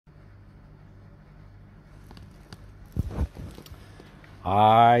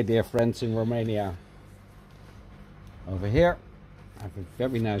Hi dear friends in Romania. Over here I have a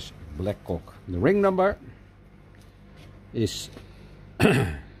very nice black cock. The ring number is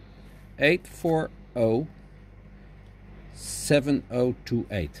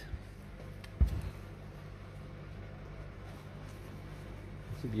 8407028.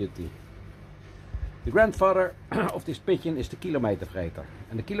 It's a beauty. The grandfather of this pigeon is the kilometervreter.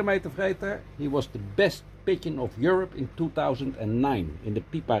 And the kilometervreter, he was the best pigeon of Europe in 2009 in the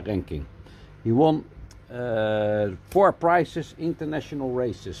Pipa ranking. He won 4 prizes, international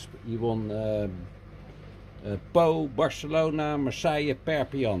races. He won Po, Barcelona, Marseille,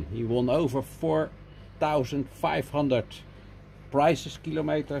 Perpignan. He won over 4,500 prizes,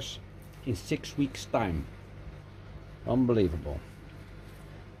 kilometers in 6 weeks time. Unbelievable.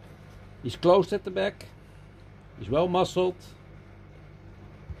 He's closed at the back, he's well muscled,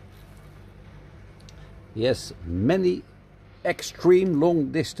 he has many extreme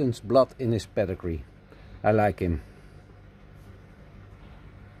long distance blood in his pedigree. I like him.